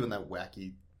 They're just doing that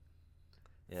wacky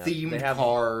themed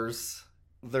cars.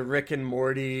 The Rick and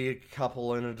Morty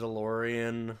couple in a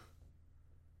DeLorean.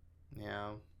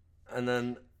 Yeah. And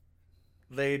then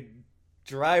they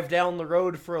drive down the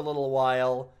road for a little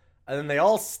while, and then they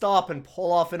all stop and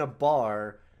pull off in a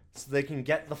bar so they can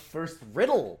get the first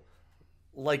riddle,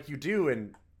 like you do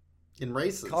in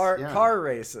races, car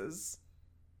races.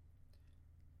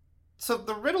 So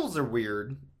the riddles are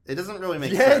weird. It doesn't really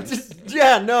make sense.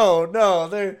 No,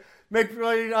 they make.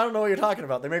 I don't know what you're talking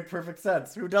about. They make perfect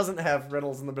sense. Who doesn't have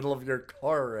riddles in the middle of your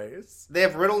car race? They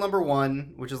have riddle number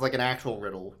 1, which is like an actual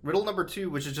riddle. Riddle number 2,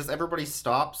 which is just everybody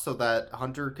stops so that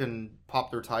Hunter can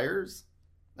pop their tires,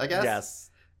 I guess? Yes.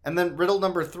 And then riddle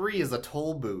number 3 is a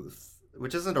toll booth,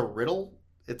 which isn't a riddle.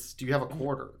 It's, do you have a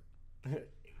quarter?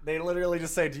 They literally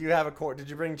just say, do you have a quarter? Did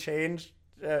you bring change?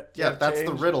 Yeah, that's change?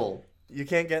 The riddle. You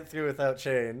can't get through without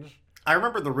change. I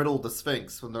remember the riddle of the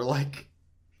Sphinx when they're like...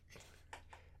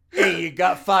 Hey, you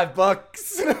got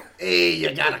 $5? Hey,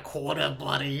 you got a quarter,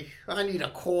 buddy? I need a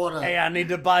quarter. Hey, I need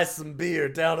to buy some beer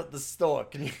down at the store.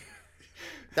 Can you?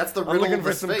 That's the riddle. I'm looking of for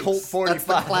the some Sphinx. Colt 45. That's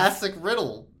the classic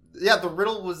riddle. Yeah, the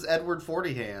riddle was Edward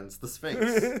 40 Hands, the Sphinx.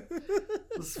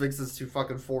 The Sphinx's 2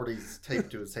 fucking 40s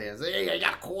taped to his hands. Hey, I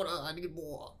got a quarter. I need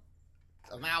more.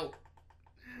 I'm out.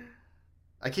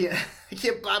 I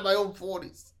can't buy my own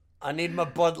 40s. I need my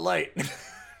Bud Light.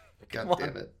 God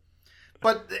damn it.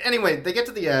 But anyway, they get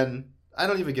to the end. I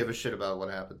don't even give a shit about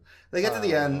what happened. They get to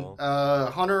the end.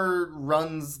 Hunter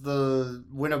runs the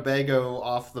Winnebago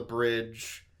off the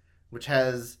bridge, which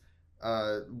has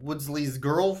Woodsley's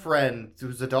girlfriend,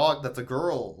 who's a dog that's a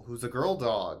girl, who's a girl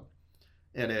dog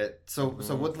in it. So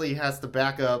Woodley has to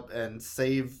back up and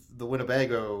save the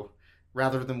Winnebago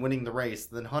rather than winning the race.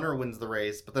 Then Hunter wins the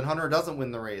race, but then Hunter doesn't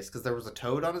win the race because there was a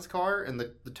toad on his car, and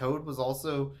the toad was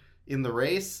also in the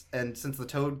race, and since the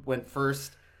toad went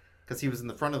first because he was in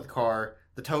the front of the car,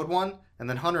 the toad won, and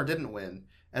then Hunter didn't win.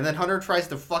 And then Hunter tries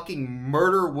to fucking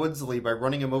murder Woodsley by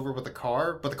running him over with a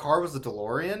car, but the car was a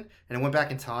DeLorean, and it went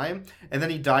back in time, and then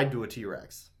he died to a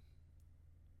T-Rex.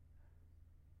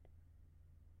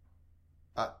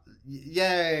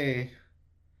 Yay.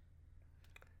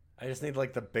 I just need,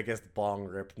 like, the biggest bong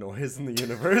rip noise in the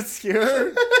universe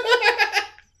here.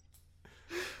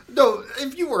 No,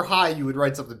 if you were high, you would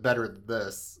write something better than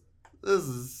this. This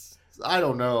is... I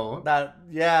don't know.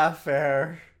 Yeah,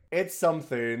 fair. It's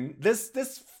something. This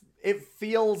it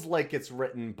feels like it's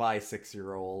written by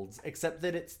 6-year-olds, except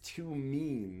that it's too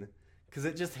mean. Because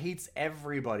it just hates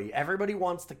everybody. Everybody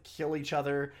wants to kill each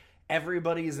other.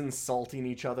 Everybody's insulting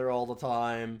each other all the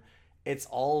time. It's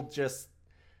all just...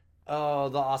 Oh,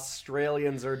 the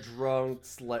Australians are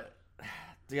drunks.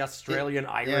 The Australian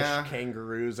Irish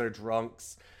kangaroos are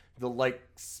drunks. The, like,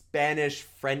 Spanish,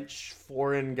 French,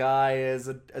 foreign guy is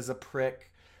a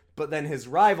prick. But then his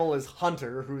rival is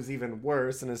Hunter, who's even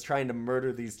worse and is trying to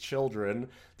murder these children.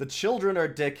 The children are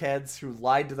dickheads who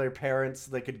lied to their parents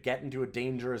so they could get into a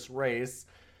dangerous race.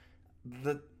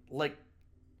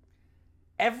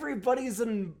 Everybody's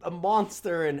a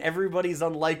monster and everybody's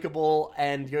unlikable,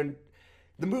 and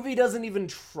the movie doesn't even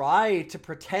try to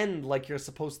pretend like you're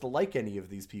supposed to like any of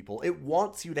these people. It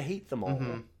wants you to hate them all.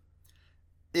 Mm-hmm.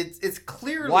 It's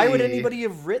clearly... Why would anybody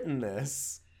have written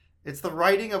this? It's the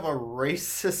writing of a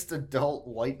racist adult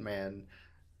white man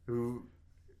who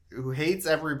hates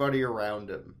everybody around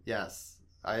him. Yes,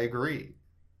 I agree.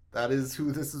 That is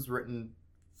who this is written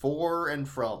for and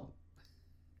from.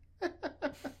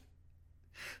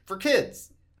 For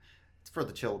kids. It's for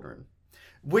the children.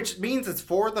 Which means it's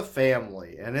for the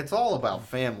family, and it's all about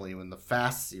family in the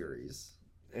Fast series.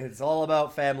 It's all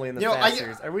about family in the Fast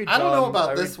series. Are we I don't know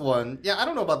about this one. Yeah, I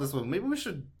don't know about this one. Maybe we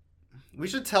should We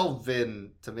should tell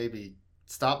Vin to maybe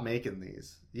stop making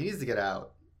these. He needs to get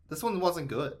out. This one wasn't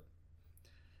good.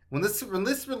 When this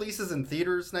releases in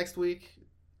theaters next week,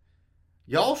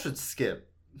 y'all should skip.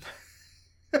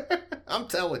 I'm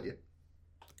telling you.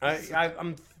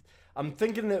 I'm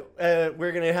thinking that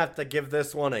we're gonna have to give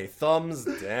this one a thumbs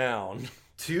down.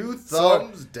 2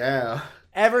 thumbs down.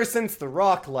 Ever since The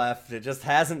Rock left, it just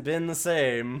hasn't been the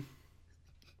same.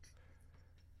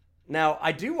 Now,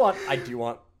 I do want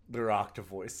The Rock to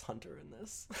voice Hunter in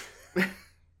this.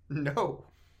 No.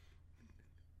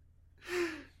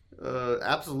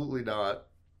 Absolutely not.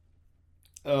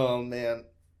 Oh man,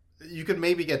 you could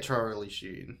maybe get Charlie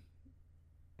Sheen.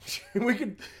 we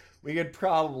could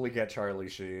probably get Charlie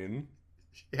Sheen.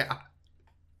 Yeah.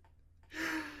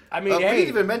 I mean, we didn't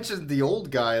even mention the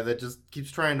old guy that just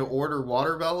keeps trying to order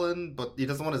watermelon, but he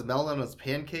doesn't want his melon on his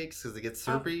pancakes because it gets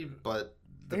syrupy. But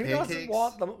the pancakes. Doesn't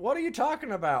want them. What are you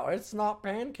talking about? It's not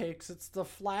pancakes. It's the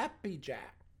Flappy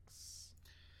Jacks.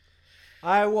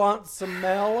 I want some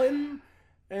melon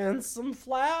and some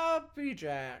Flappy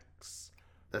Jacks.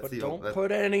 Don't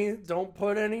put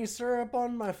any syrup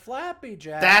on my Flappy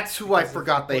Jacks. That's who I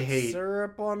forgot they hate.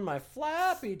 Syrup on my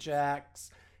Flappy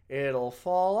Jacks. It'll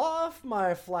fall off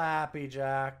my Flappy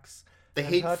Jacks. They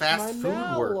hate fast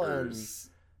food workers.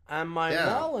 And my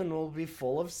melon will be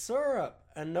full of syrup.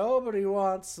 And nobody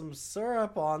wants some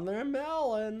syrup on their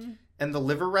melon. And the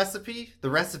liver recipe? The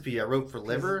recipe I wrote for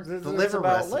liver? The liver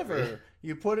about recipe. Liver.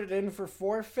 You put it in for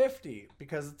 $4.50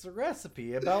 because it's a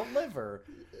recipe about liver.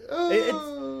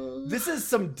 This is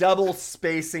some double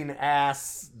spacing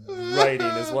ass writing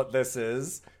is what this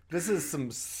is. This is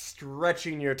some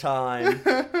stretching your time.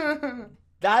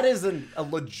 That is a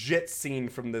legit scene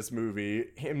from this movie.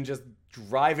 Him just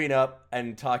driving up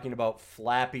and talking about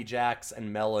Flappy Jacks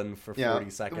and melon for 40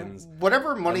 seconds.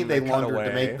 Whatever money they laundered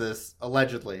to make this,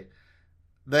 allegedly,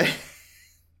 it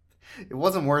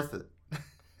wasn't worth it.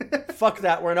 Fuck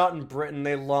that, we're not in Britain.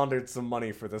 They laundered some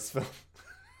money for this film.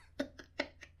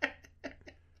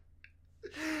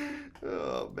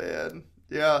 Oh, man.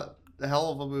 Yeah. A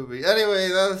hell of a movie. Anyway,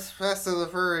 that's Fast and the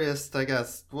Furriest, I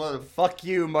guess. Fuck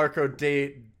you, Marco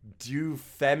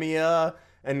Dufemia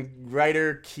and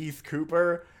writer Keith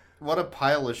Cooper. What a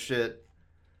pile of shit.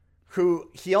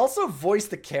 He also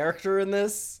voiced the character in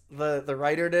this, the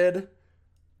writer did,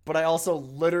 but I also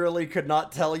literally could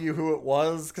not tell you who it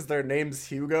was because their name's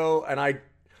Hugo, and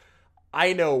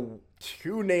I know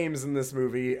 2 names in this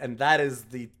movie, and that is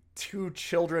the 2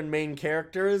 children main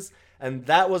characters. And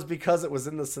that was because it was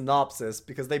in the synopsis,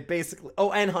 because they basically...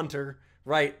 Oh, and Hunter,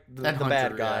 right, the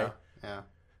bad guy. Yeah.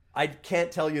 I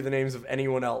can't tell you the names of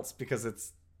anyone else, because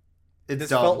this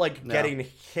dumb. felt like getting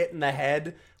hit in the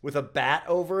head with a bat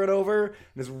over and over, and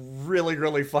it's really,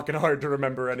 really fucking hard to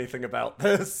remember anything about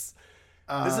this.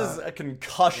 This is a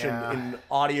concussion in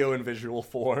audio and visual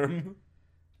form.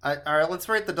 All right, let's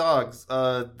rate the dogs.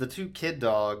 The 2 kid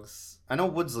dogs... I know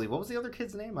Woodsley. What was the other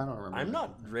kid's name? I don't remember. I'm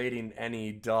not rating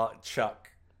any dog. Chuck,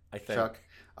 I think. Chuck.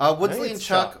 Woodsley and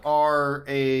Chuck are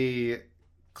a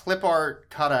clip art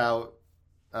cutout,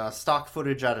 stock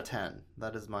footage out of 10.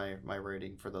 That is my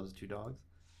rating for those 2 dogs.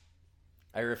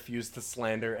 I refuse to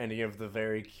slander any of the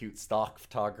very cute stock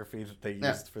photography that they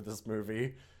used for this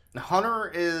movie.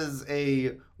 Hunter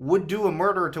would do a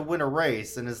murder to win a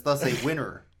race and is thus a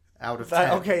winner. Out of 10.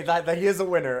 Okay, that he is a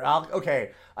winner.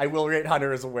 I will rate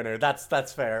Hunter as a winner.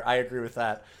 That's fair. I agree with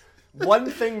that. One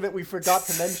thing that we forgot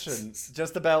to mention,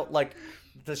 just about like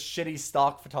the shitty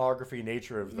stock photography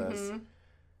nature of this,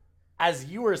 as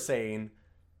you were saying,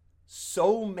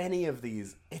 so many of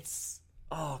these, it's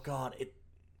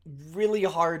really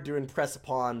hard to impress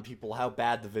upon people how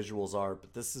bad the visuals are.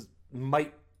 But this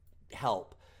might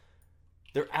help.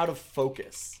 They're out of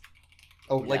focus.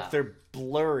 They're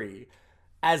blurry.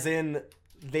 As in,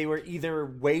 they were either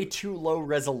way too low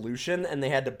resolution and they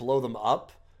had to blow them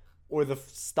up, or the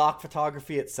stock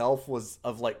photography itself was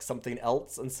of like something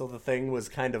else, and so the thing was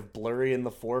kind of blurry in the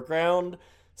foreground.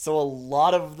 So a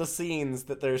lot of the scenes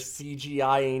that they're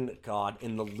CGIing,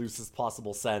 in the loosest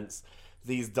possible sense,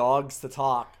 these dogs to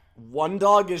talk, one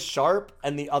dog is sharp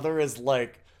and the other is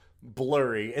like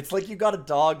blurry. It's like you got a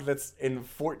dog that's in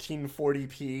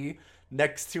 1440p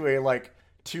next to a like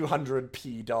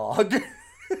 200p dog.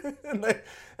 and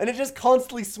it just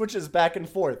constantly switches back and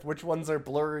forth. Which ones are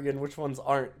blurry and which ones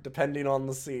aren't, depending on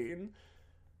the scene.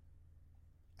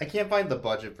 I can't find the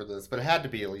budget for this, but it had to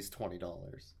be at least $20.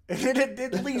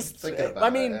 At least.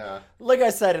 Like I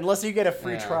said, unless you get a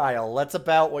free trial, that's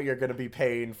about what you're going to be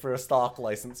paying for a stock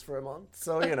license for a month.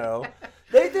 So,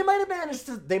 they might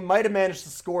have managed to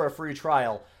score a free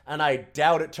trial, and I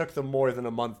doubt it took them more than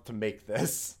a month to make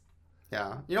this.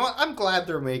 Yeah. You know what? I'm glad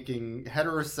they're making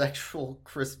heterosexual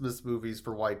Christmas movies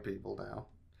for white people now.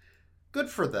 Good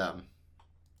for them.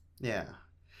 Yeah.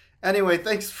 Anyway,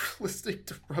 thanks for listening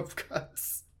to Rough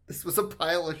Cuts. This was a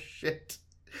pile of shit.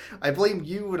 I blame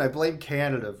you and I blame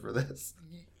Canada for this.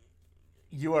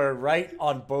 You are right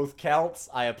on both counts.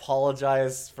 I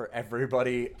apologize for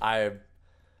everybody.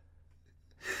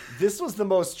 This was the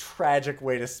most tragic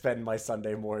way to spend my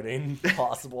Sunday morning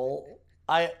possible.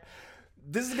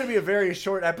 This is going to be a very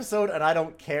short episode, and I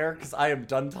don't care because I am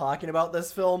done talking about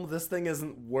this film. This thing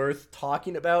isn't worth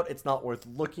talking about. It's not worth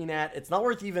looking at. It's not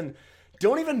worth even...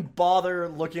 Don't even bother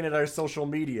looking at our social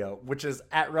media, which is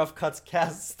at Rough Cuts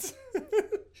Cast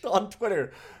on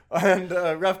Twitter and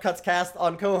Rough Cuts Cast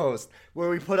on Co-Host, where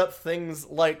we put up things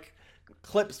like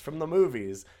clips from the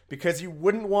movies because you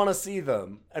wouldn't want to see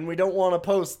them, and we don't want to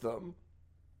post them.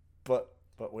 But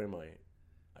we might,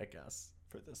 I guess,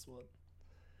 for this one.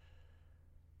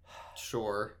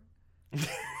 Sure.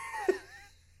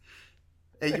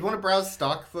 Hey, you want to browse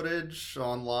stock footage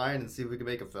online and see if we can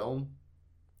make a film?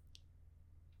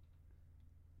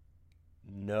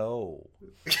 No.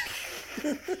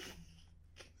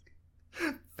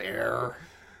 Fair.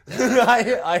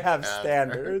 I have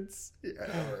standards. Fair.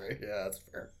 Yeah, all right. Yeah, that's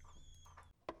fair.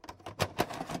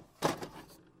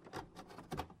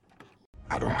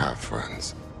 I don't have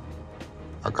friends.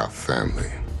 I got family.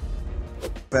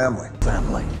 Family.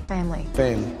 Family. Family.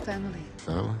 Family. Family.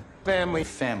 Family? Family.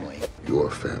 Family. Your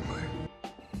family.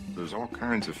 There's all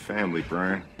kinds of family,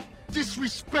 Brian.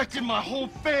 Disrespecting my whole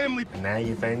family. And now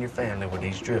you found your family with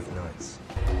these drift nuts.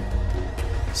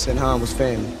 Sinhan was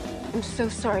family. I'm so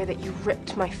sorry that you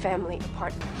ripped my family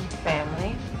apart.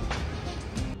 Family?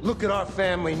 Look at our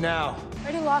family now. I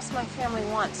already lost my family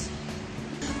once.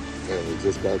 Family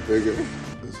just got bigger.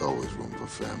 There's always room for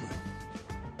family.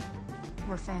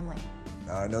 We're family.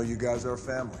 Now, I know you guys are a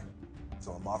family,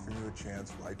 so I'm offering you a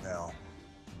chance right now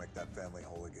to make that family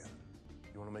whole again.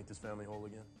 You want to make this family whole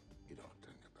again?